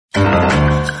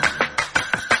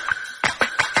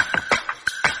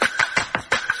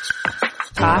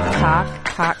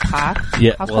Talk.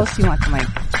 Yeah. How close do you want the mic?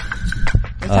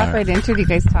 We talk right into it. Do you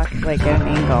guys talk like at an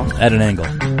angle? At an angle.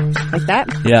 Like that?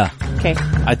 Yeah. Okay.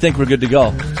 I think we're good to go.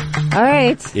 All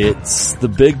right. It's the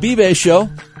Big B-Bay Show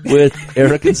with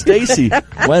Eric and Stacy.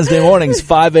 Wednesday mornings,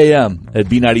 5 a.m. at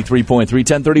B93.3,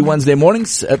 1030 Wednesday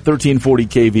mornings at 1340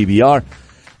 KVBR.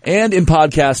 And in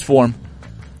podcast form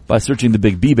by searching the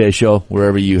Big B-Bay Show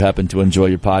wherever you happen to enjoy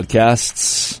your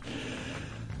podcasts.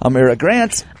 I'm Eric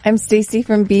Grant. I'm Stacy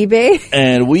from B-Bay.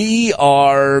 And we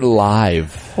are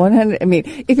live. 100. I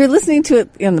mean, if you're listening to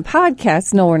it on the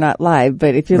podcast, no, we're not live.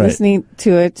 But if you're listening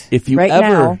to it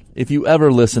now. If you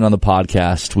ever listen on the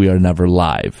podcast, we are never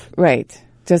live. Right.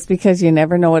 Just because you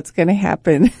never know what's going to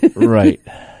happen. Right.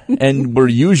 And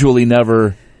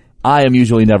I am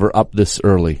usually never up this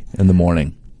early in the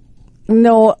morning.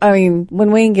 No, I mean,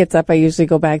 when Wayne gets up, I usually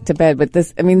go back to bed. But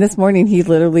this morning he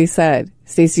literally said,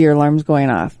 Stacy, your alarm's going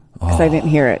off. Because I didn't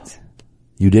hear it.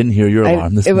 You didn't hear your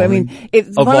alarm this morning? I mean,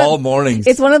 it's of all mornings.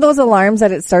 It's one of those alarms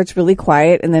that it starts really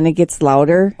quiet and then it gets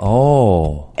louder.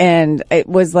 Oh. And it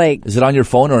was like... Is it on your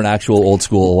phone or an actual old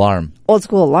school alarm? Old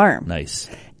school alarm. Nice.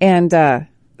 And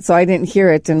so I didn't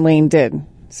hear it and Wayne did.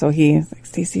 So he's like,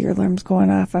 Stacy, your alarm's going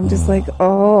off. I'm just like,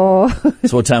 oh.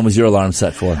 So what time was your alarm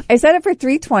set for? I set it for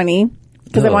 3:20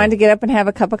 because I wanted to get up and have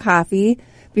a cup of coffee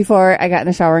before I got in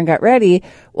the shower and got ready.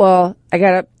 Well, I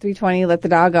got up 3:20, let the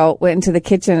dog out, went into the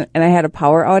kitchen, and I had a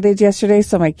power outage yesterday,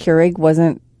 so my Keurig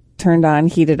wasn't turned on,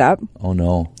 heated up. Oh,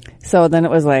 no. So then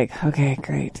it was like, okay,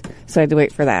 great. So I had to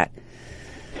wait for that.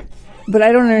 But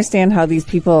I don't understand how these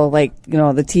people, like, you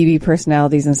know, the TV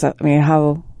personalities and stuff, I mean,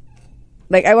 how...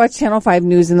 Like, I watch Channel 5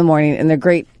 News in the morning, and they're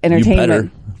great entertainment.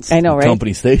 You better. I know, right?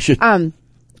 Company station. But,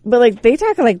 like, they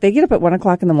talk like they get up at 1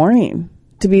 o'clock in the morning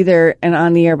to be there and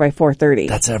on the air by 4:30.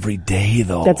 That's every day,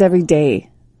 though. That's every day.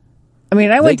 I mean,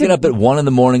 They get up at 1 in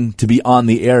the morning to be on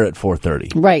the air at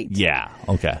 4:30. Right. Yeah.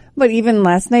 Okay. But even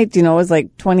last night, you know, it was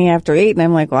like 20 after 8, and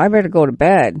I'm like, well, I better go to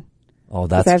bed. Oh,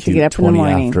 that's I have cute. to get up in the 20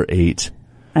 morning. after 8.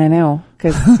 I know.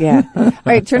 Cause, yeah. All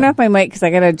right, turn off my mic because I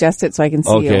got to adjust it so I can see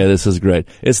you. Okay, this is great.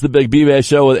 It's the Big B-Bay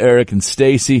Show with Eric and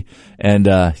Stacy. And,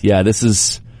 yeah, this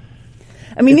is...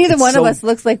 I mean, neither one of us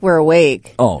looks like we're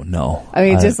awake. Oh, no. I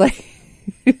mean, just like...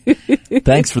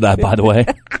 Thanks for that, by the way.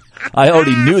 I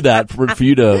already knew that for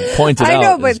you to point it out. I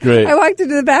know, but great. I walked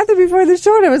into the bathroom before the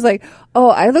show and I was like, oh,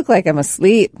 I look like I'm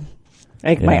asleep.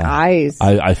 Like my eyes.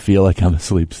 I feel like I'm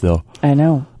asleep still. I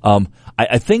know.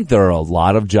 I think there are a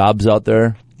lot of jobs out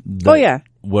there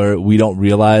where we don't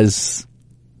realize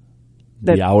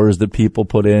the hours that people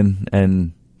put in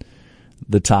and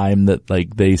the time that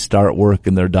like they start work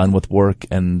and they're done with work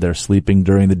and they're sleeping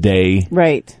during the day.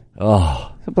 Right.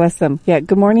 Oh. So bless them. Yeah.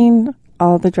 Good morning,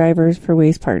 all the drivers for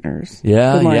Waste Partners.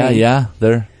 Yeah.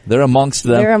 They're amongst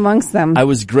them. They're amongst them. I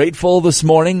was grateful this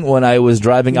morning when I was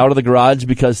driving out of the garage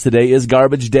because today is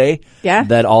garbage day. Yeah.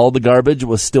 That all the garbage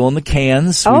was still in the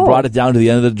cans. We brought it down to the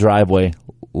end of the driveway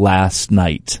last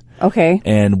night. Okay.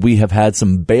 And we have had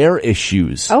some bear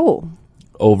issues. Oh.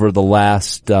 Over the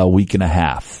last week and a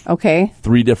half. Okay.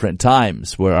 3 different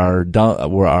times where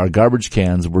our garbage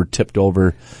cans were tipped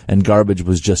over and garbage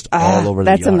was just all over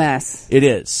the yard. That's a mess. It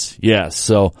is. Yes.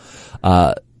 So,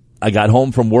 I got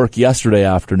home from work yesterday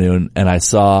afternoon and I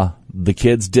saw the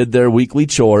kids did their weekly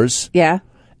chores. Yeah.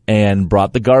 And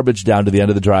brought the garbage down to the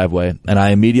end of the driveway. And I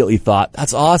immediately thought,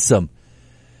 that's awesome.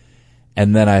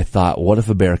 And then I thought, what if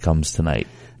a bear comes tonight?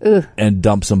 Ugh. And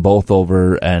dumps them both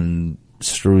over and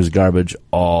strews garbage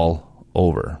all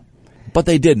over. But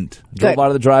they didn't. Drove out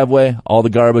of the driveway. All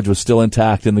the garbage was still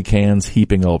intact in the cans,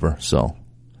 heaping over. So,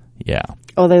 yeah.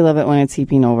 Oh, they love it when it's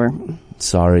heaping over.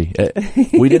 Sorry.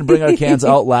 We didn't bring our cans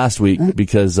out last week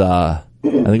because I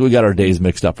think we got our days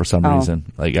mixed up for some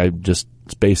reason. Like I just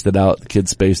spaced it out. The kids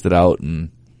spaced it out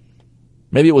and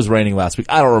maybe it was raining last week.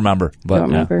 I don't remember. But don't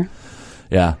remember.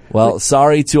 Yeah. Well,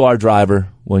 sorry to our driver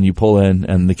when you pull in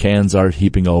and the cans are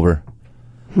heaping over.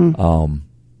 You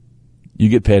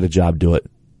get paid a job, do it.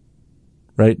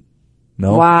 Right?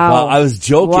 No? Wow. Well, I was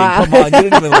joking. Wow. Come on. You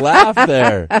didn't even laugh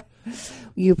there.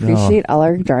 You appreciate all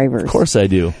our drivers. Of course I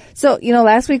do. So, you know,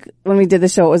 last week when we did the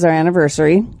show, it was our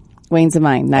anniversary. Wayne's and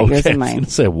mine, not yours and mine. I was going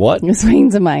to say, what? It was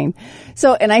Wayne's and mine.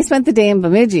 So, and I spent the day in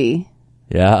Bemidji.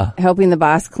 Yeah. Helping the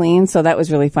boss clean. So that was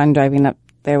really fun driving up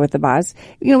there with the boss.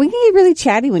 You know, we can get really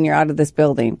chatty when you're out of this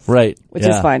building. Right. Which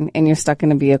is fun. And you're stuck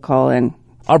in a vehicle and.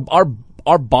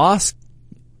 Our boss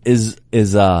is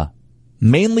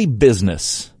mainly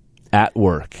business at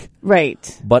work.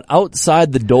 Right. But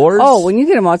outside the doors. Oh, when you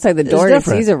get him outside the door,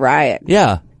 he's a riot.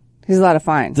 Yeah. He's a lot of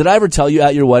fun. Did I ever tell you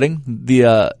at your wedding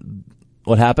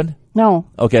what happened? No.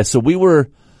 Okay, so we were,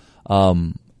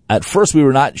 at first we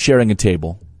were not sharing a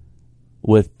table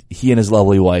with he and his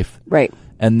lovely wife. Right.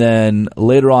 And then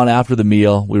later on after the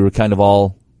meal, we were kind of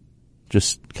all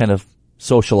just kind of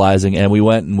socializing, and we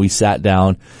went and we sat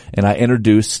down, and I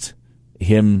introduced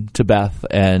him to Beth,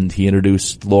 and he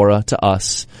introduced Laura to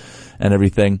us and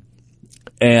everything.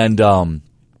 And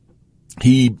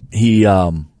he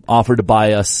offered to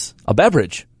buy us a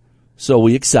beverage. So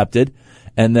we accepted,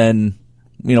 and then,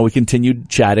 we continued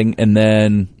chatting, and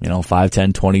then, 5,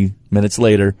 10, 20 minutes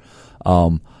later,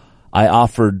 I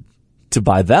offered to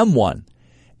buy them one,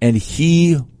 and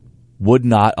he would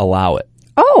not allow it.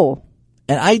 Oh.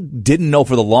 And I didn't know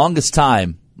for the longest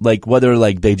time, whether,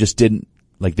 they just didn't,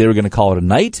 they were going to call it a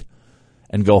night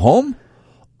and go home,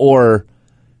 or,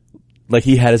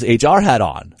 he had his HR hat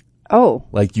on. Oh.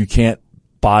 You can't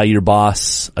buy your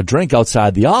boss a drink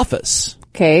outside the office.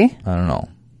 Okay. I don't know.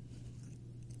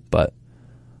 But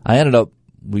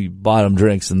we bought them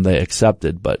drinks and they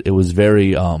accepted, but it was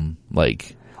very, or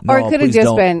it could have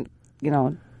just been,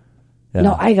 no,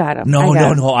 I got them.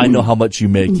 No, I know how much you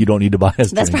make. You don't need to buy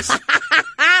us drinks.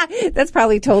 That's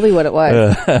probably totally what it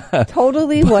was.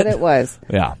 Totally what it was.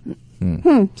 Yeah.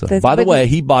 So, by the way,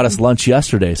 he bought us lunch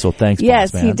yesterday, so thanks,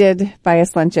 yes, boss man. He did buy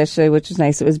us lunch yesterday, which was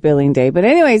nice. It was billing day. But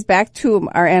anyways, back to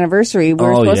our anniversary. We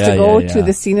were supposed to go to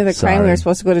the scene of the crime. We were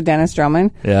supposed to go to Dennis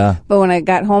Drummond. Yeah. But when I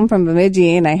got home from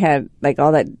Bemidji and I had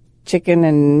all that chicken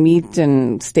and meat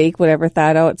and steak, whatever,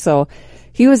 thawed out, so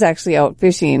he was actually out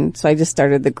fishing, so I just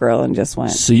started the grill and just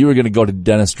went. So you were going to go to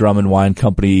Dennis Drummond Wine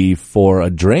Company for a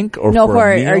drink or no, for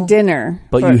a meal? our dinner.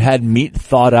 But you had meat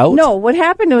thawed out? No, what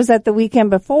happened was that the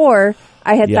weekend before,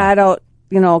 I had thawed out,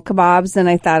 kebabs, and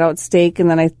I thawed out steak, and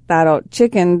then I thawed out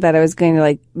chicken that I was going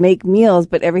to make meals,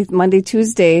 but every Monday,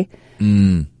 Tuesday,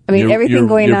 everything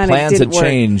going on, plans it didn't had work.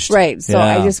 changed. Right, so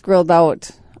I just grilled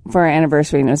out for our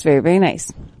anniversary, and it was very, very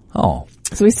nice. Oh.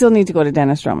 So we still need to go to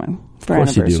Dennis Drummond for our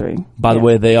anniversary. You do. By the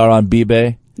way, they are on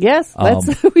B-Bay. Yes,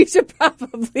 we should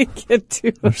probably get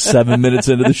to. We're 7 minutes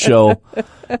into the show,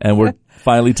 and we're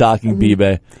finally talking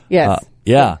B-Bay. Yes.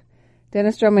 Yeah.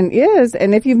 Dennis Drummond is,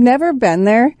 and if you've never been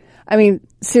there,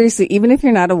 seriously, even if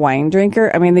you're not a wine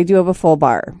drinker, they do have a full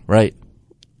bar. Right.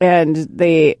 And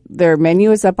their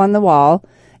menu is up on the wall.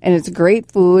 And it's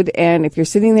great food, and if you're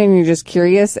sitting there and you're just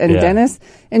curious, and Dennis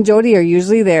and Jody are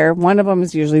usually there, one of them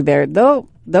is usually there, they'll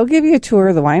give you a tour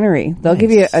of the winery. They'll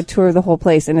give you a tour of the whole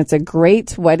place, and it's a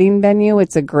great wedding venue.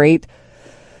 It's a great,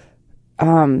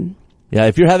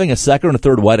 if you're having a second or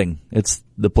third wedding, it's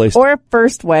the place. Or a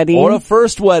first wedding. Or a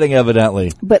first wedding,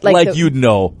 evidently. But you'd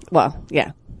know. Well,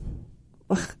 yeah.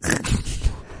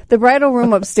 The bridal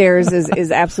room upstairs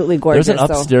is absolutely gorgeous. There's an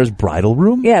upstairs bridal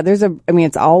room? Yeah,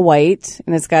 it's all white,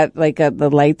 and it's got the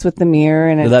lights with the mirror.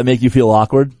 And did that make you feel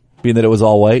awkward, being that it was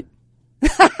all white?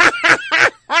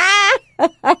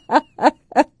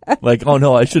 Oh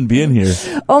no, I shouldn't be in here.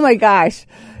 Oh my gosh.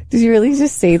 Did you really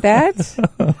just say that?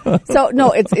 So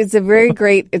no, it's a very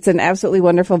great, it's an absolutely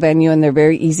wonderful venue, and they're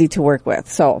very easy to work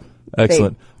with. So.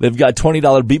 Excellent. They've got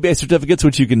 $20 B-Bay certificates,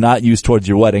 which you cannot use towards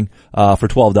your wedding, for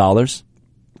 $12.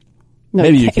 No,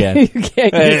 maybe you can. You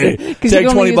can't hey, use it, take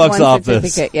 $20 off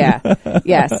this. Yeah.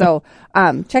 Yeah. So,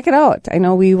 check it out. I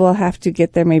know we will have to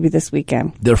get there maybe this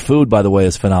weekend. Their food, by the way,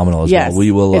 is phenomenal as well.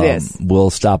 We will, we'll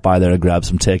stop by there to grab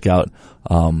some takeout,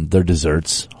 their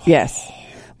desserts. Yes.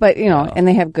 But, and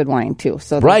they have good wine too.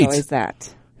 So there's always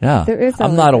that. Yeah. There is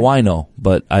I'm not a wino,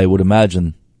 but I would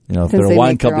imagine, if they're a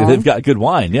wine company, they've got good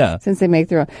wine, yeah. Since they make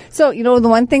their own. So, the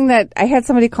one thing that I had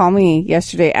somebody call me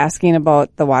yesterday asking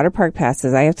about the water park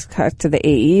passes. I have to cut to the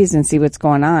AEs and see what's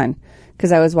going on.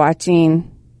 Because I was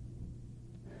watching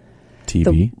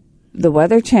TV. The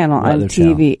Weather Channel on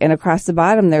TV. And across the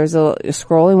bottom, there was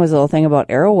scrolling was a little thing about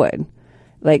Arrowwood.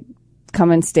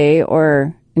 Come and stay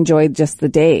or enjoy just the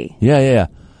day. Yeah.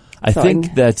 I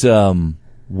think that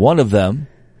one of them,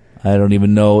 I don't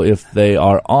even know if they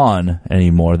are on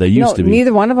anymore. They used to be.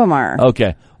 Neither one of them are.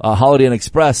 Okay. Holiday Inn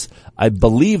Express, I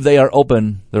believe they are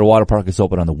open. Their water park is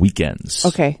open on the weekends.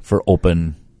 Okay. For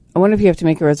open. I wonder if you have to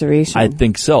make a reservation. I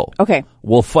think so. Okay.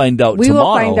 We'll find out tomorrow. We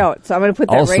will find out. So I'm going to put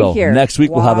that right here. Next week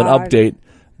we'll have an update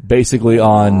basically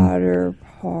on. Water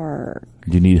park.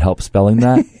 Do you need help spelling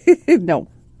that? No.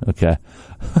 Okay.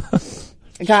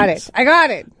 I got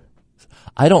it.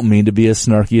 I don't mean to be as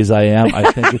snarky as I am.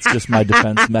 I think it's just my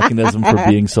defense mechanism for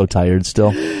being so tired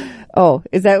still. Oh,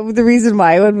 is that the reason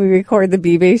why when we record the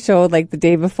B-Bay show the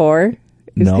day before?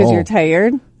 It's because you're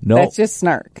tired? No. That's just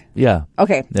snark. Yeah.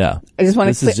 Okay. Yeah. I just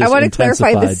want to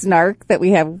clarify the snark that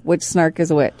we have, which snark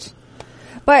is which.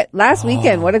 But last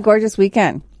weekend, what a gorgeous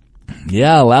weekend.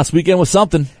 Yeah, last weekend was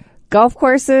something. Golf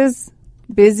courses,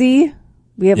 busy,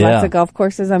 We have Yeah. lots of golf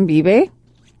courses on B-Bay.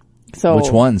 So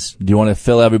Which ones? Do you want to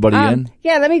fill everybody in?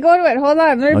 Yeah, let me go to it. Hold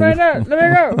on. Let me find out.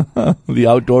 Let me go. The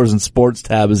outdoors and sports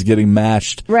tab is getting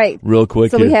mashed Right. real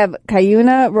quick So here. we have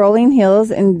Cuyuna, Rolling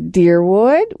Hills, and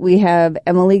Deerwood. We have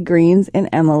Emily Greens and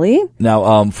Emily.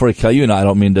 Now, for Cuyuna, I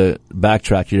don't mean to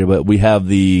backtrack here, but we have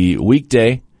the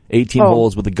weekday 18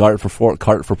 holes with the cart for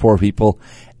 4 people,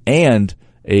 and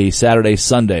a Saturday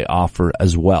Sunday offer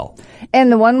as well. And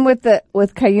the one with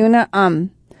Cuyuna,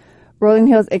 Rolling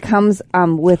Hills, it comes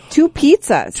with 2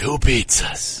 pizzas. 2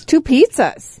 pizzas. 2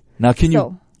 pizzas. Now, can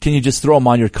you just throw them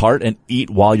on your cart and eat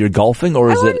while you're golfing,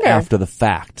 or is it wonder. after the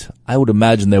fact? I would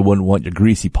imagine they wouldn't want your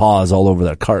greasy paws all over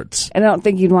their carts. And I don't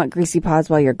think you'd want greasy paws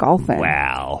while you're golfing.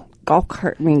 Wow. Golf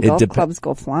clubs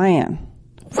go flying.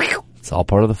 It's all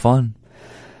part of the fun.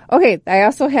 Okay, I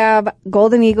also have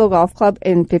Golden Eagle Golf Club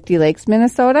in 50 Lakes,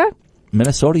 Minnesota.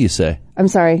 Minnesota, you say? I'm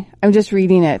sorry. I'm just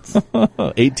reading it.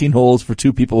 18 holes for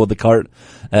 2 people with the cart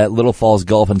at Little Falls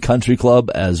Golf and Country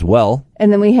Club as well.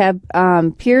 And then we have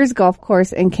Piers Golf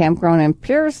Course and Campground in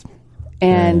Piers.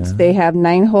 And they have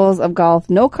 9 holes of golf,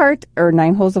 no cart, or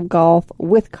 9 holes of golf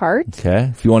with cart. Okay.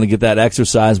 If you want to get that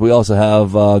exercise, we also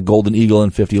have Golden Eagle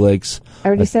and 50 Lakes. I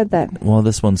already said that. Well,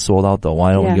 this one's sold out, though.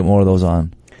 Why don't we get more of those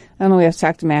on? I don't know. We have to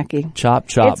talk to Mackie. Chop,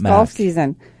 It's Mac. golf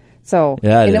season. So,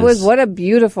 Yeah, it is. was, what a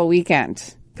beautiful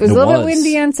weekend. It was a little bit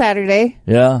windy on Saturday,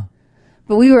 Yeah.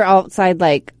 but we were outside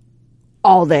like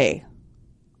all day.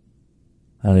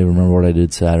 I don't even remember what I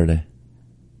did Saturday.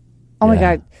 Oh my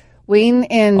God. Wayne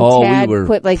and Tad we were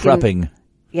put like prepping.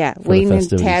 Wayne and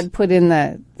festivities. Tad put in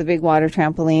the big water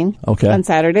trampoline on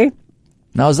Saturday.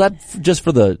 Now, is that just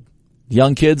for the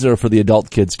young kids or for the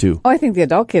adult kids too? Oh, I think the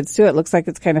adult kids too. It looks like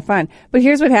it's kind of fun. But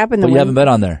here's what happened. But you haven't been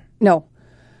on there. No.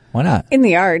 Why not? In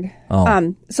the yard.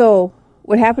 Oh. So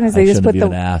what happened is they just put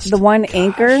the one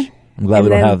anchor. I'm glad we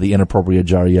don't have the inappropriate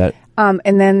jar yet. And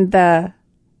then the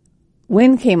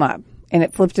wind came up and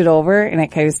it flipped it over and it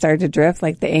kind of started to drift,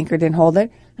 like the anchor didn't hold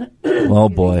it. Oh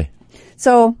boy.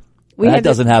 So that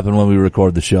doesn't happen when we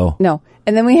record the show. No.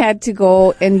 And then we had to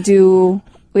go to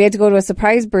a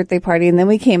surprise birthday party, and then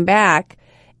we came back.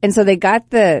 And so they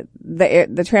got the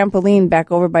trampoline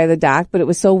back over by the dock, but it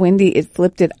was so windy it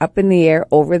flipped it up in the air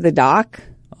over the dock.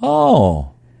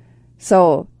 Oh.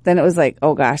 So then it was like,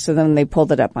 oh gosh. So then they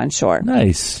pulled it up on shore.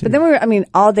 Nice. But then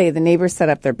all day the neighbors set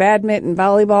up their badminton,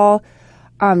 volleyball.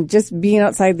 Just being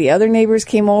outside, the other neighbors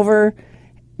came over.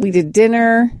 We did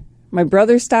dinner. My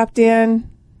brother stopped in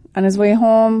on his way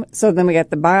home. So then we got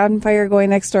the bonfire going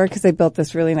next door because they built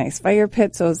this really nice fire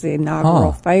pit. So it was the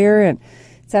inaugural fire and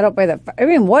sat out by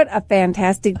what a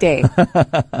fantastic day.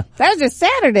 That was just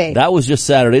Saturday. That was just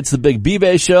Saturday. It's the Big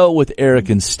B-Bay Show with Eric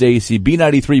and Stacy.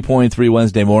 B93.3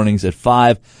 Wednesday mornings at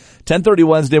 5. 10:30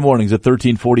 Wednesday mornings at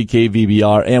 1340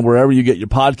 KVBR, and wherever you get your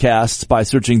podcasts by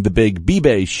searching the Big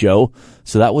B-Bay Show.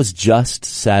 So that was just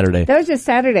Saturday. That was just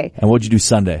Saturday. And what'd you do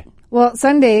Sunday? Well,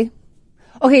 Sunday.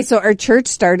 Okay, so our church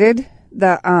started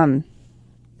the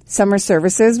summer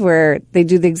services where they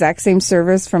do the exact same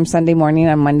service from Sunday morning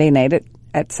on Monday night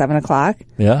at 7:00.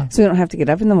 Yeah. So we don't have to get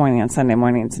up in the morning on Sunday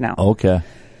mornings now. Okay.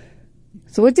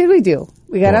 So what did we do?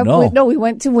 We got up. We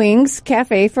went to Wings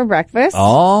Cafe for breakfast.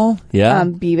 Oh, yeah.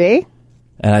 B-Bay.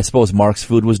 And I suppose Mark's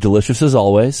food was delicious as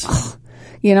always.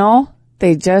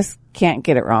 They just can't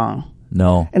get it wrong.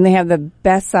 No. And they have the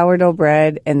best sourdough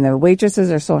bread, and the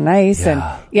waitresses are so nice.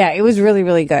 Yeah. And it was really,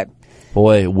 really good.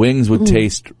 Boy, wings would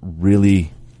taste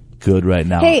really good right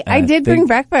now. Hey, I did bring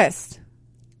breakfast.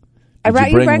 I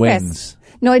brought you breakfast. Wings?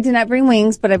 No, I did not bring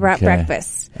wings, but I brought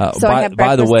breakfast. So I have breakfast.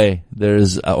 By the way,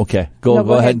 there's okay. Go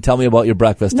ahead and tell me about your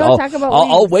breakfast. No, talk about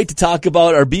wings. I'll wait to talk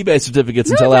about our B-Bay certificates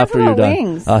until after you're done.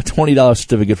 Wings. $20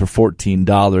 certificate for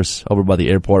 $14 over by the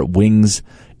airport. Wings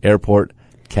Airport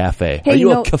Cafe. Hey, Are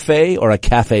you a cafe or a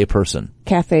cafe person?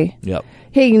 Cafe. Yep.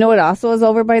 Hey, you know what also is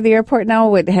over by the airport now?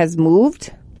 What has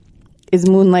moved? Is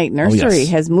Moonlight Nursery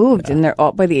has moved, and they're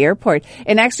out by the airport.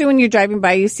 And actually, when you're driving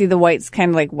by, you see the kind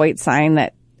of like white sign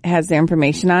that has the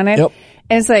information on it. Yep.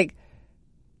 And it's like,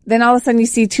 then all of a sudden you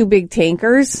see 2 big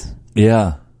tankers.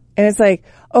 Yeah. And it's like,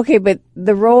 okay, but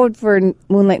the road for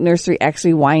Moonlight Nursery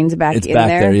actually winds back in there. It's back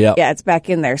there, yep. Yeah, it's back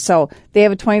in there. So they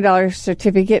have a $20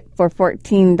 certificate for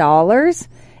 $14.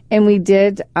 And we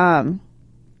did,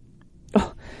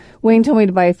 Wayne told me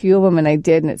to buy a few of them, and I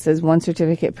did, and it says 1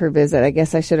 certificate per visit. I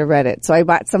guess I should have read it. So I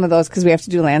bought some of those because we have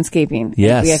to do landscaping.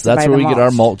 Yes, that's where we get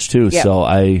our mulch too. Yep. So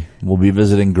I will be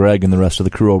visiting Greg and the rest of the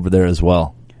crew over there as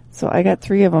well. So I got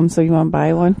 3 of them, so you want to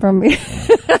buy one from me?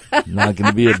 Not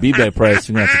going to be a B-Bay price.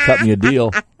 You're going to have to cut me a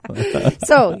deal.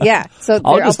 So, yeah. So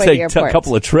I'll just take a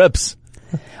couple of trips.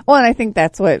 Well, and I think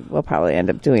that's what we'll probably end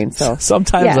up doing. So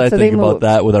sometimes I think about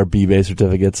that with our B-Bay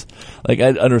certificates. Like, I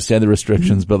understand the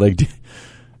restrictions, but like,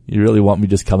 you really want me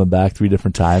just coming back 3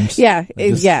 different times? Yeah,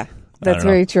 that's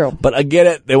very true. But I get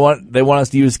it. They want us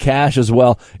to use cash as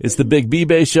well. It's the Big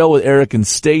B-Bay Show with Eric and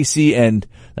Stacy, and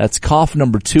that's cough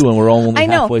number 2, and we're only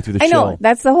halfway through the show. I know.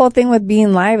 That's the whole thing with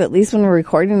being live. At least when we're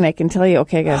recording, I can tell you,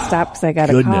 okay, I got to stop because I got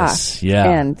a cough. Yeah.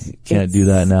 And can't do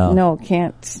that now. No,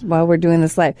 can't while we're doing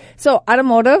this live. So,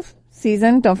 automotive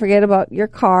season, don't forget about your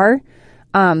car.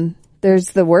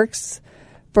 There's the works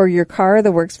for your car,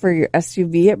 the works for your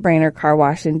SUV at Brainerd Car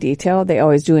Wash and Detail. They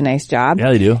always do a nice job.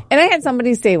 Yeah, they do. And I had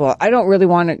somebody say, well, I don't really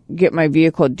want to get my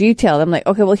vehicle detailed. I'm like,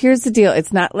 okay, well, here's the deal.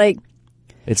 It's not like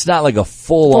a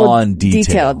full-on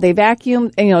detail. They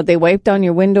vacuum, and, they wipe down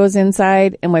your windows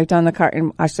inside and wipe down the car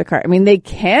and wash the car. I mean, they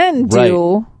can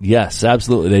do. Right. Yes,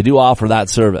 absolutely. They do offer that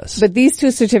service. But these 2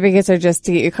 certificates are just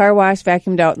to get your car washed,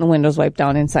 vacuumed out, and the windows wiped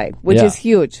down inside, which is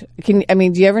huge. Do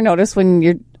you ever notice when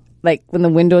you're, like, when the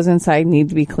windows inside need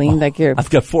to be cleaned, I've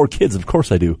got 4 kids. Of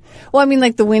course I do. Well,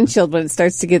 like the windshield, when it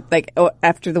starts to get,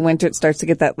 after the winter, it starts to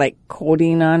get that,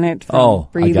 coating on it from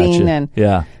breathing. I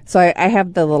gotcha. So I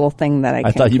have the little thing that I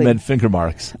can thought you meant finger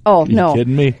marks. Oh, no. Are you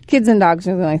kidding me? Kids and dogs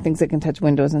are the only things that can touch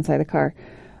windows inside a car.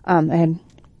 I had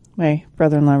my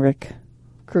brother-in-law, Rick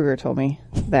Kruger, told me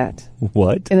that.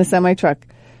 What? In a semi-truck.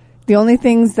 The only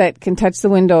things that can touch the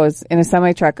windows in a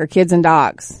semi-truck are kids and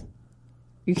dogs.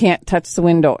 You can't touch the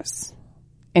windows.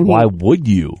 And why would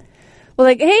you? Well,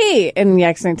 hey, and you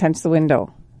accidentally touch the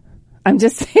window. I'm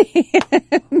just saying.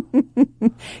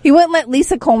 He wouldn't let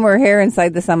Lisa comb her hair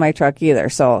inside the semi-truck either,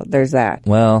 so there's that.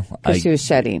 Well, because she was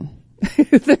shedding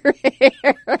their hair.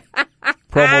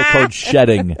 Promo code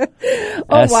shedding.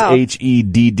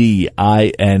 SHEDDING.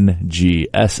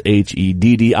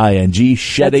 SHEDDING.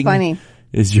 Shedding. That's funny.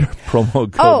 Is your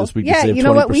promo code this week to save 20%. You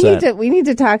know what? We need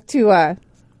to talk to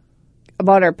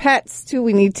about our pets too.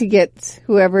 We need to get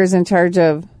whoever is in charge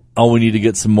of. Oh, we need to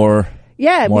get some more.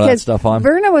 Yeah, more because of that stuff on.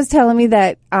 Verna was telling me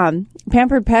that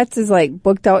Pampered Pets is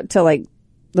booked out till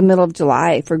the middle of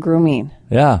July for grooming.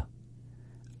 Yeah.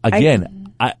 Again,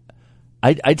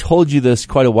 I told you this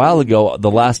quite a while ago. The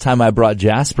last time I brought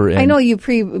Jasper in, I know you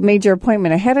made your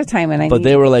appointment ahead of time, but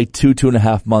they were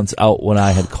 2.5 months out when I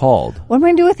had called. What am I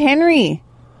gonna do with Henry?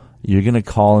 You're gonna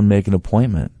call and make an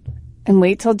appointment and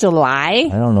wait till July.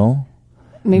 I don't know.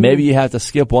 Maybe you have to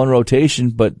skip one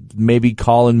rotation, but maybe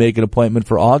call and make an appointment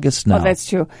for August now. Oh, that's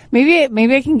true. Maybe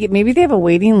I can get. Maybe they have a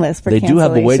waiting list for. They do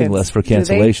have a waiting list for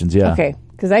cancellations. Yeah. Okay,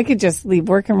 because I could just leave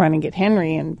work and run and get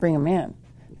Henry and bring him in.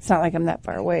 It's not like I'm that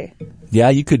far away. Yeah,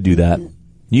 you could do that.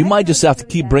 You might just have to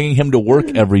keep bringing him to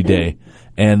work every day,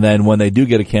 and then when they do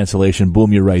get a cancellation,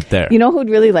 boom, you're right there. You know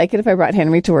who'd really like it if I brought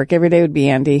Henry to work every day would be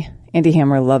Andy. Andy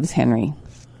Hammer loves Henry.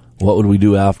 What would we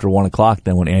do after 1 o'clock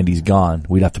then when Andy's gone?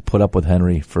 We'd have to put up with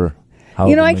Henry for how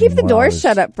I keep the doors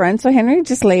shut up front, so Henry would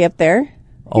just lay up there.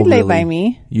 He'd lay by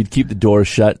me. You'd keep the doors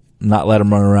shut, not let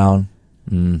him run around?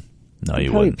 No,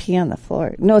 you wouldn't. Pee on the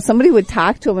floor. No, somebody would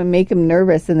talk to him and make him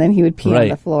nervous, and then he would pee on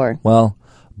the floor. Well,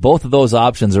 both of those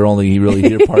options are only really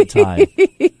here part-time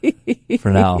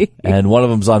for now. And one of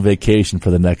them's on vacation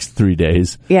for the next 3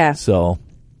 days. Yeah. So.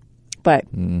 But,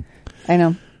 I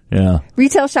know. Yeah.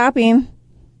 Retail shopping.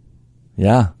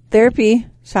 Yeah. Therapy.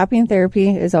 Shopping therapy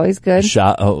is always good.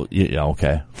 Oh, yeah,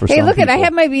 okay. Hey, look, I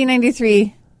have my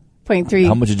B93.3.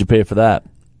 How much did you pay for that?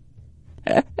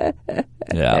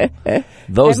 Yeah.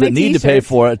 Those that need to pay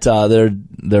for it, they're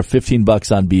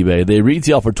 $15 on B-Bay. They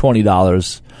retail for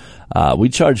 $20. We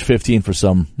charge $15 for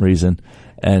some reason,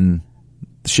 and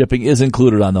shipping is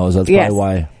included on those. That's probably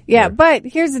why. Yeah, but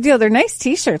here's the deal. They're nice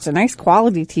t-shirts. They're nice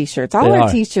quality t-shirts. All our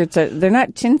t-shirts they're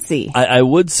not chintzy. I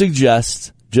would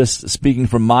suggest, just speaking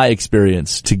from my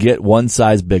experience, to get one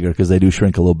size bigger because they do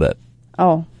shrink a little bit.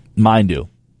 Oh. Mine do.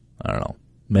 I don't know.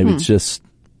 Maybe it's just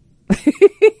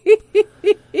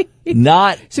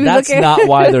that's not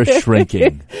why they're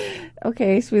shrinking.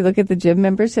 Okay, so we look at the gym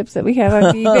memberships that we have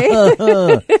on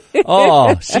eBay.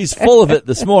 Oh, she's full of it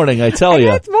this morning, I tell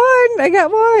you. I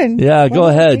got one. Yeah, go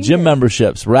ahead. Gym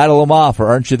memberships. Rattle them off, or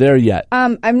aren't you there yet?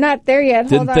 I'm not there yet.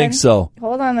 Didn't think so.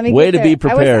 Hold on, let me Way to be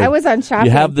prepared. I was on shopping.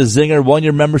 You have the Zinger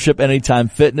 1-year membership Anytime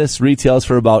Fitness. Retails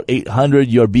for about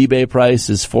 $800. Your B-Bay price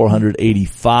is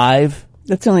 $485.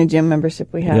 That's the only gym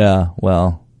membership we have. Yeah,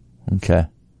 well, okay.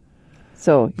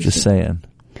 So just saying.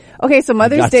 Okay, so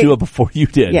Mother's Day. I got to it before you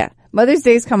did. Yeah. Mother's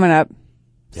Day's coming up.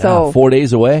 Yeah, so 4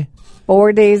 days away?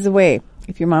 4 days away.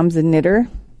 If your mom's a knitter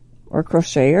or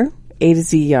crocheter, A to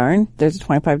Z Yarn, there's a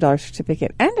 $25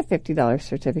 certificate and a $50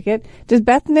 certificate. Does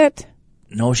Beth knit?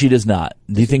 No, she does not.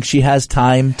 Do you think she has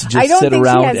time to just sit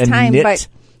around and knit? But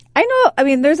I know. I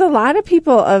mean, there's a lot of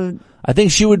people I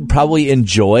think she would probably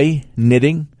enjoy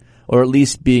knitting, or at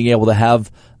least being able to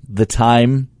have the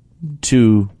time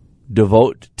to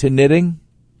devote to knitting.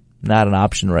 Not an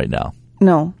option right now.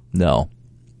 No.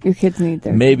 Your kids need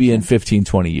their maybe in 15,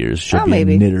 20 years she'll be a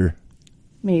knitter.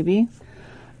 Maybe.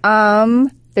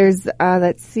 There's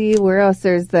let's see where else.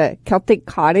 There's the Celtic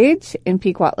Cottage in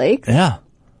Pequot Lakes. Yeah.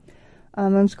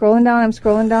 I'm scrolling down.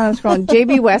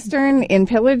 JB Western in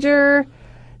Pillager.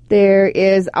 There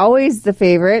is always the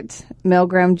favorite,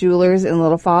 Milgram Jewelers in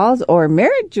Little Falls or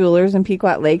Merritt Jewelers in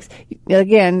Pequot Lakes.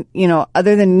 Again,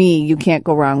 other than me, you can't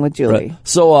go wrong with jewelry. Right.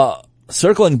 So,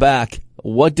 circling back,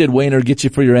 what did Wayner get you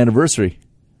for your anniversary?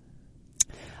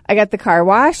 I got the car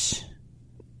wash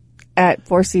at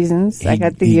Four Seasons. I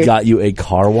got He got you a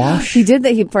car wash? He did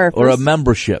that for or a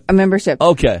membership? A membership.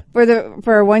 Okay.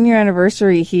 For a 1 year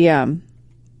anniversary, he got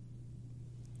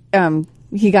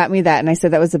me that, and I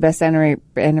said that was the best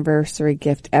anniversary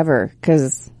gift ever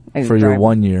because for your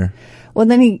 1 year. Well,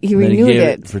 then he renewed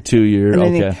it for 2 years.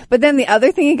 Okay. But then the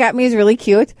other thing he got me is really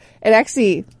cute. It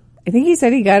actually, I think he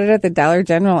said he got it at the Dollar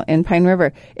General in Pine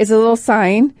River. It's a little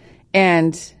sign,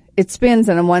 and it spins,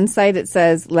 and on one side it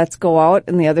says "Let's go out,"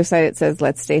 and the other side it says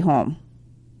 "Let's stay home."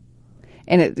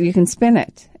 And you can spin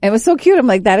it. And it was so cute. I'm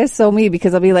like, that is so me,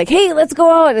 because I'll be like, "Hey, let's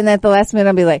go out," and at the last minute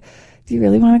I'll be like, "Do you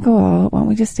really want to go out? Why don't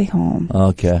we just stay home?"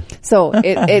 Okay. So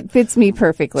it fits me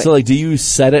perfectly. So do you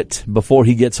set it before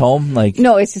he gets home?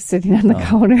 No, it's just sitting on the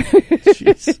counter.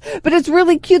 But it's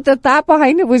really cute. The thought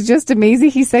behind it was just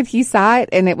amazing. He said he saw it,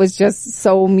 and it was just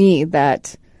so me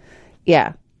that, he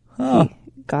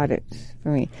got it for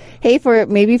me. Hey, for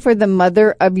the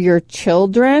mother of your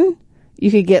children,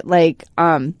 you could get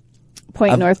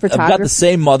Point North Photography. I've got the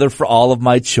same mother for all of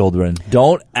my children.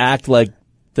 Don't act like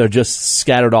they're just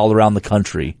scattered all around the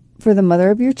country. For the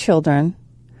mother of your children,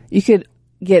 you could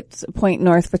get Point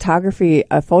North Photography,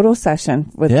 a photo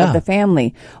session with the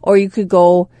family. Or you could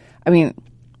go, I'm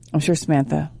sure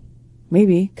Samantha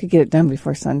maybe could get it done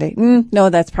before Sunday. No,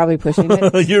 that's probably pushing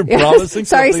it. You're promising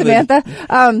Sorry, Samantha.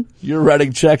 You're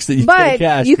writing checks that you can't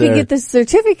cash. But you could get the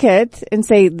certificate and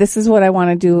say, this is what I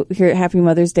want to do here at Happy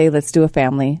Mother's Day. Let's do a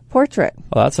family portrait.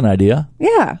 Well, that's an idea.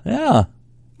 Yeah. Yeah.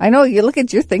 I know. You're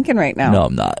thinking right now. No,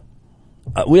 I'm not.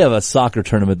 We have a soccer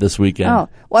tournament this weekend. Oh,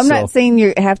 well, I'm not saying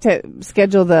you have to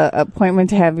schedule the appointment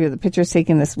to have the pictures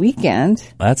taken this weekend.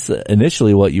 That's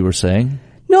initially what you were saying.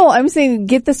 No, I'm saying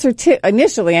get the certificate.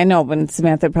 Initially, I know, but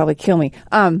Samantha would probably kill me.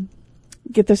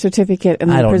 Get the certificate and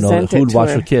then present it to her. I don't know. Who'd watch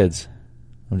her kids?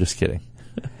 I'm just kidding.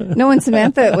 No, when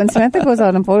Samantha goes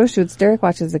out on photo shoots, Derek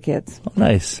watches the kids. Oh,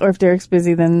 nice. Or if Derek's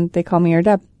busy, then they call me or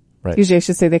Deb. Right. Usually I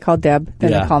should say they call Deb,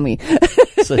 then they call me.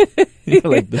 So you're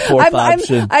like the fourth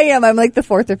option. I am. I'm like the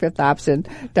fourth or fifth option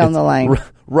down the line.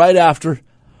 Right after.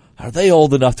 Are they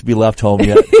old enough to be left home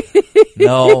yet?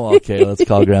 No? Okay, let's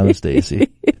call Grandma Stacy.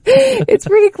 It's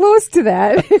pretty close to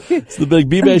that. It's the Big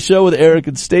B-Bay Show with Eric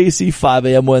and Stacy, 5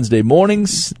 a.m. Wednesday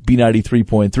mornings,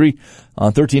 B93.3 on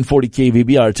 1340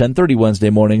 KVBR, 1030 Wednesday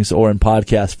mornings, or in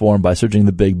podcast form by searching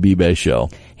the Big B-Bay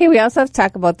Show. Hey, we also have to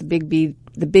talk about the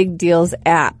Big Deals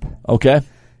app. Okay.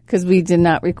 Because we did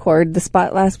not record the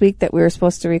spot last week that we were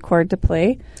supposed to record to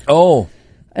play. Oh.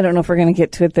 I don't know if we're going to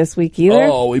get to it this week either.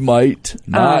 Oh, we might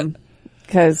not.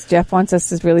 Because Jeff wants us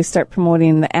to really start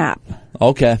promoting the app.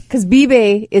 Okay. Because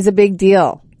B-Bay is a big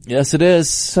deal. Yes, it is.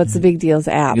 So it's the Big Deals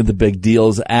app. The Big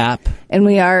Deals app. And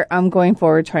we are, going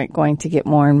forward, going to get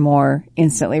more and more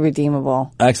instantly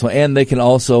redeemable. Excellent. And they can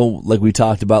also, like we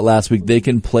talked about last week, they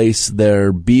can place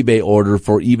their B-Bay order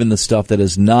for even the stuff that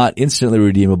is not instantly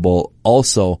redeemable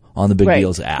also on the Big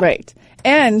Deals app. Right.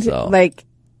 And like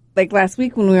last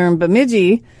week when we were in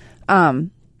Bemidji, the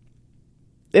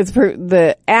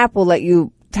app will let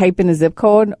you type in a zip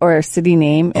code or a city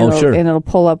name, and it'll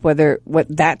pull up what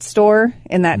that store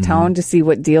in that town to see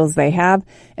what deals they have.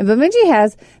 And Bemidji they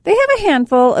have a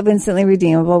handful of instantly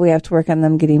redeemable. We have to work on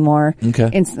them getting more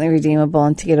instantly redeemable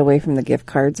and to get away from the gift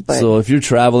cards. But so if you're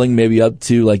traveling maybe up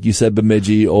to, like you said,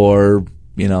 Bemidji or,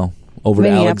 over to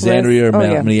Alexandria or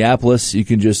Minneapolis, you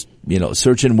can just,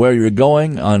 search in where you're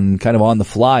going on the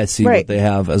fly, see what they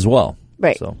have as well.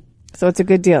 Right. So it's a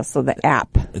good deal. So the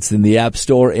app. It's in the App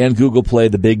Store and Google Play,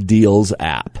 the Big Deals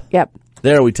app. Yep.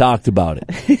 There, we talked about it.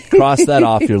 Cross that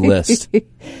off your list.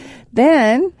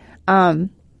 Then,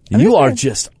 you are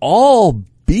just all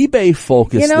B-Bay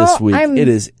focused this week. It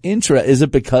is Is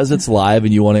it because it's live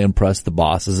and you want to impress the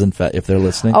bosses if they're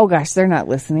listening? Oh gosh, they're not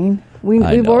listening.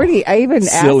 I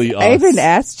even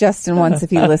asked Justin once if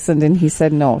he listened and he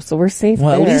said no. So we're safe there.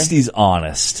 Well, at least he's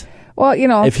honest. Well,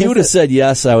 if he would have said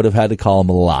yes, I would have had to call him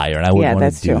a liar, and I wouldn't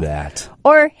want to do that.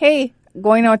 Or, hey,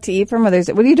 going out to eat for Mother's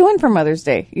Day. What are you doing for Mother's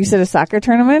Day? You said a soccer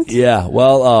tournament? Yeah.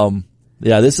 Well,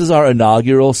 this is our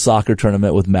inaugural soccer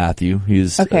tournament with Matthew.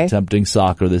 He's attempting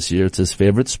soccer this year. It's his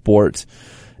favorite sport.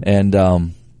 And,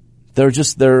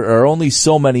 there are only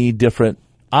so many different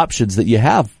options that you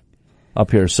have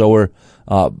up here. So we're,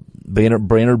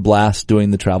 Brainerd Blast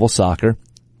doing the travel soccer.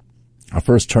 Our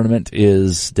first tournament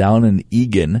is down in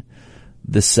Eagan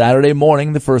this Saturday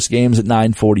morning. The first game's at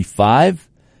 9:45.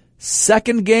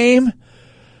 Second game,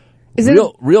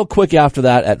 real quick after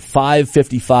that at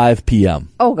 5:55 p.m.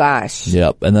 Oh gosh.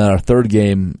 Yep. And then our third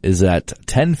game is at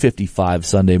 10:55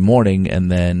 Sunday morning.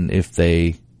 And then if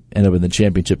they end up in the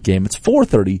championship game, it's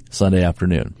 4:30 Sunday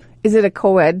afternoon. Is it a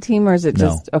co-ed team or is it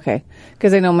just, okay?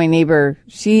 Because I know my neighbor,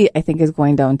 I think is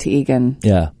going down to Eagan.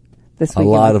 Yeah. This weekend. A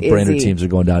lot of Brainerd teams are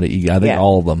going down to Eagan. I think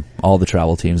all of them, all the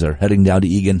travel teams are heading down to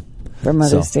Eagan. For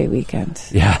Mother's Day weekend.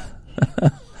 Yeah.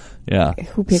 Yeah.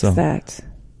 Who picks that?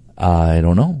 I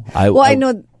don't know. I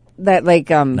know that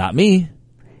not me.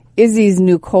 Izzy's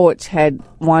new coach had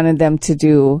wanted them to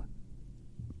do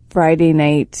Friday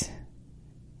night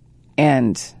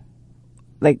and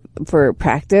for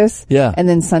practice. Yeah. And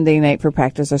then Sunday night for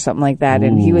practice or something like that. Ooh.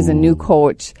 And he was a new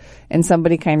coach and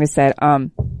somebody kind of said,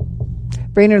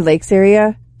 Brainerd Lakes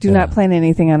area, do not plan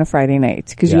anything on a Friday night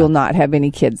because you will not have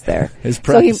any kids there. His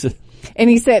practice. And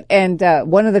he said,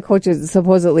 one of the coaches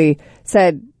supposedly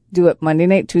said, do it Monday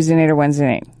night, Tuesday night, or Wednesday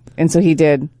night. And so he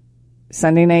did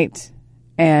Sunday night,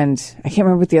 and I can't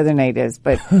remember what the other night is,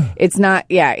 but it's not.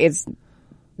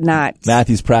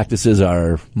 Matthew's practices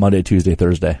are Monday, Tuesday,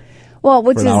 Thursday. Well,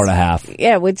 which for an hour and a half.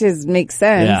 Yeah, which makes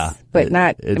sense. Yeah, but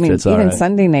even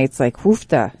Sunday nights,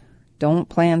 hoofda. Don't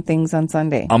plan things on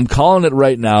Sunday. I'm calling it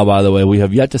right now, by the way. We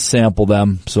have yet to sample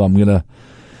them, so I'm going to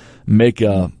make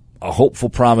a hopeful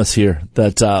promise here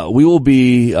that we will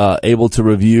be able to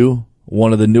review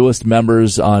one of the newest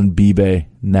members on B-Bay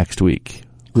next week.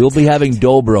 We'll be having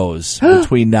Dobros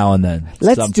between now and then.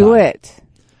 Let's do it.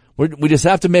 We just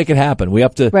have to make it happen. We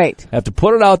have to have to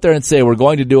put it out there and say we're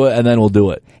going to do it, and then we'll do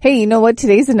it. Hey, you know what?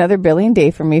 Today's another billing day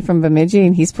for me from Bemidji,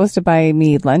 and he's supposed to buy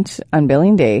me lunch on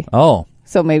billing day. Oh.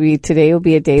 So maybe today will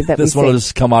be a day that this one will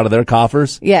just come out of their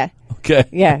coffers? Yeah. Okay.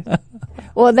 Yeah.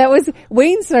 Well,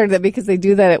 Wayne started it because they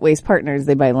do that at Waste Partners.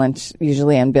 They buy lunch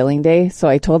usually on billing day. So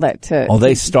I told that to... Oh,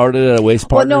 they started it at Waste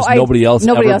Partners? Nobody else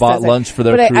ever bought lunch for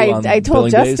their crew on I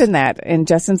told billing Justin days? That, and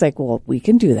Justin's like, well, we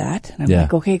can do that. And I'm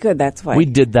like, okay, good, that's fine. We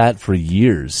did that for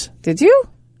years. Did you?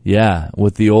 Yeah,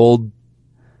 with the old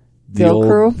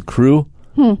crew?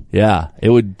 Yeah, it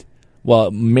would...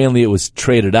 Well, mainly it was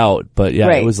traded out, but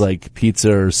it was like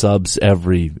pizza or subs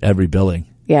every billing.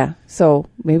 Yeah, so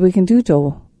maybe we can do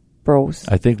Doe Bros.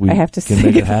 I think we have to can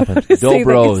make it happen. Doe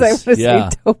Bros. Yeah.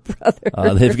 Doe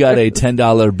Brothers. They've got a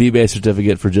 $10 B-Bay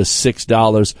certificate for just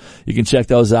 $6. You can check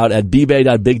those out at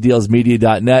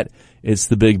bbay.bigdealsmedia.net. It's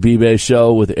the Big B-Bay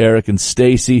Show with Eric and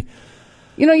Stacy.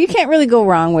 You know, you can't really go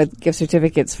wrong with gift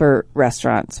certificates for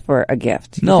restaurants for a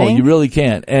gift. You really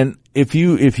can't. And if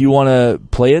you want to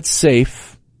play it safe,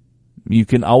 you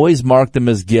can always mark them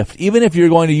as gift, even if you're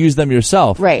going to use them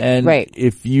yourself. Right. And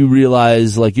if you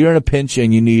realize you're in a pinch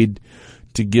and you need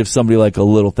to give somebody a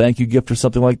little thank you gift or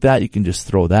something like that, you can just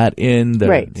throw that in there.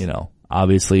 Right.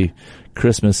 Obviously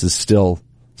Christmas is still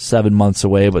 7 months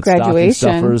away, but stocking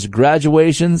stuffers,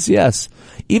 graduations, yes.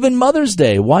 Even Mother's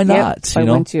Day, why not? Why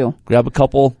wouldn't you? Grab a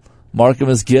couple, mark them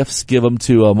as gifts, give them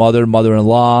to a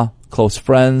mother-in-law, close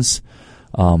friends.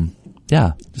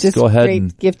 Just go ahead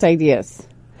great gift ideas.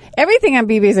 Everything on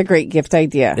BB is a great gift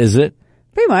idea. Is it?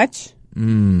 Pretty much.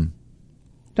 Don't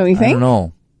you think? I don't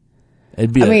know.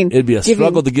 It'd be a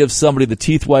struggle to give somebody the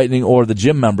teeth whitening or the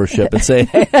gym membership and say,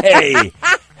 hey,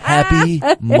 happy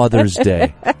Mother's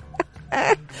Day.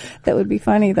 That would be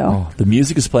funny, though. Oh, the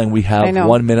music is playing. We have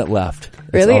 1 minute left.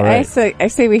 Really? Right. I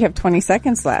say we have 20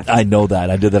 seconds left. I know that.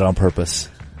 I did that on purpose.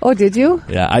 Oh, did you?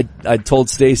 Yeah, I told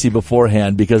Stacy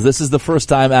beforehand because this is the first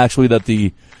time actually that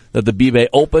the B-Bay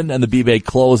Open and the B-Bay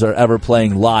Close are ever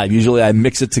playing live. Usually I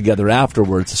mix it together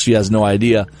afterwards. She has no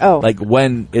idea. Oh.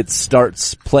 When it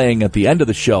starts playing at the end of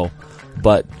the show.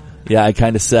 But yeah, I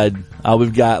kind of said,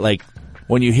 we've got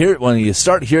when you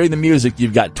start hearing the music,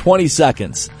 you've got 20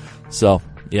 seconds. So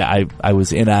yeah, I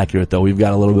was inaccurate though. We've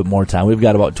got a little bit more time. We've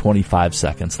got about 25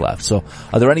 seconds left. So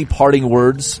are there any parting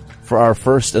words for our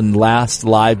first and last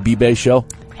live B-Bay show?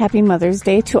 Happy Mother's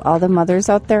Day to all the mothers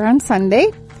out there on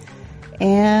Sunday.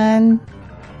 And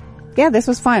yeah, this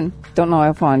was fun. Don't know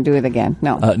if I want to do it again.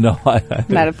 No. No.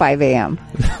 Not at 5 a.m.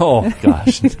 Oh,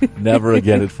 gosh. Never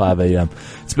again at 5 a.m.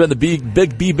 It's been the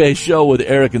Big B-Bay Show with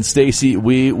Eric and Stacy.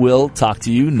 We will talk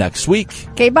to you next week.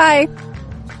 Okay, bye.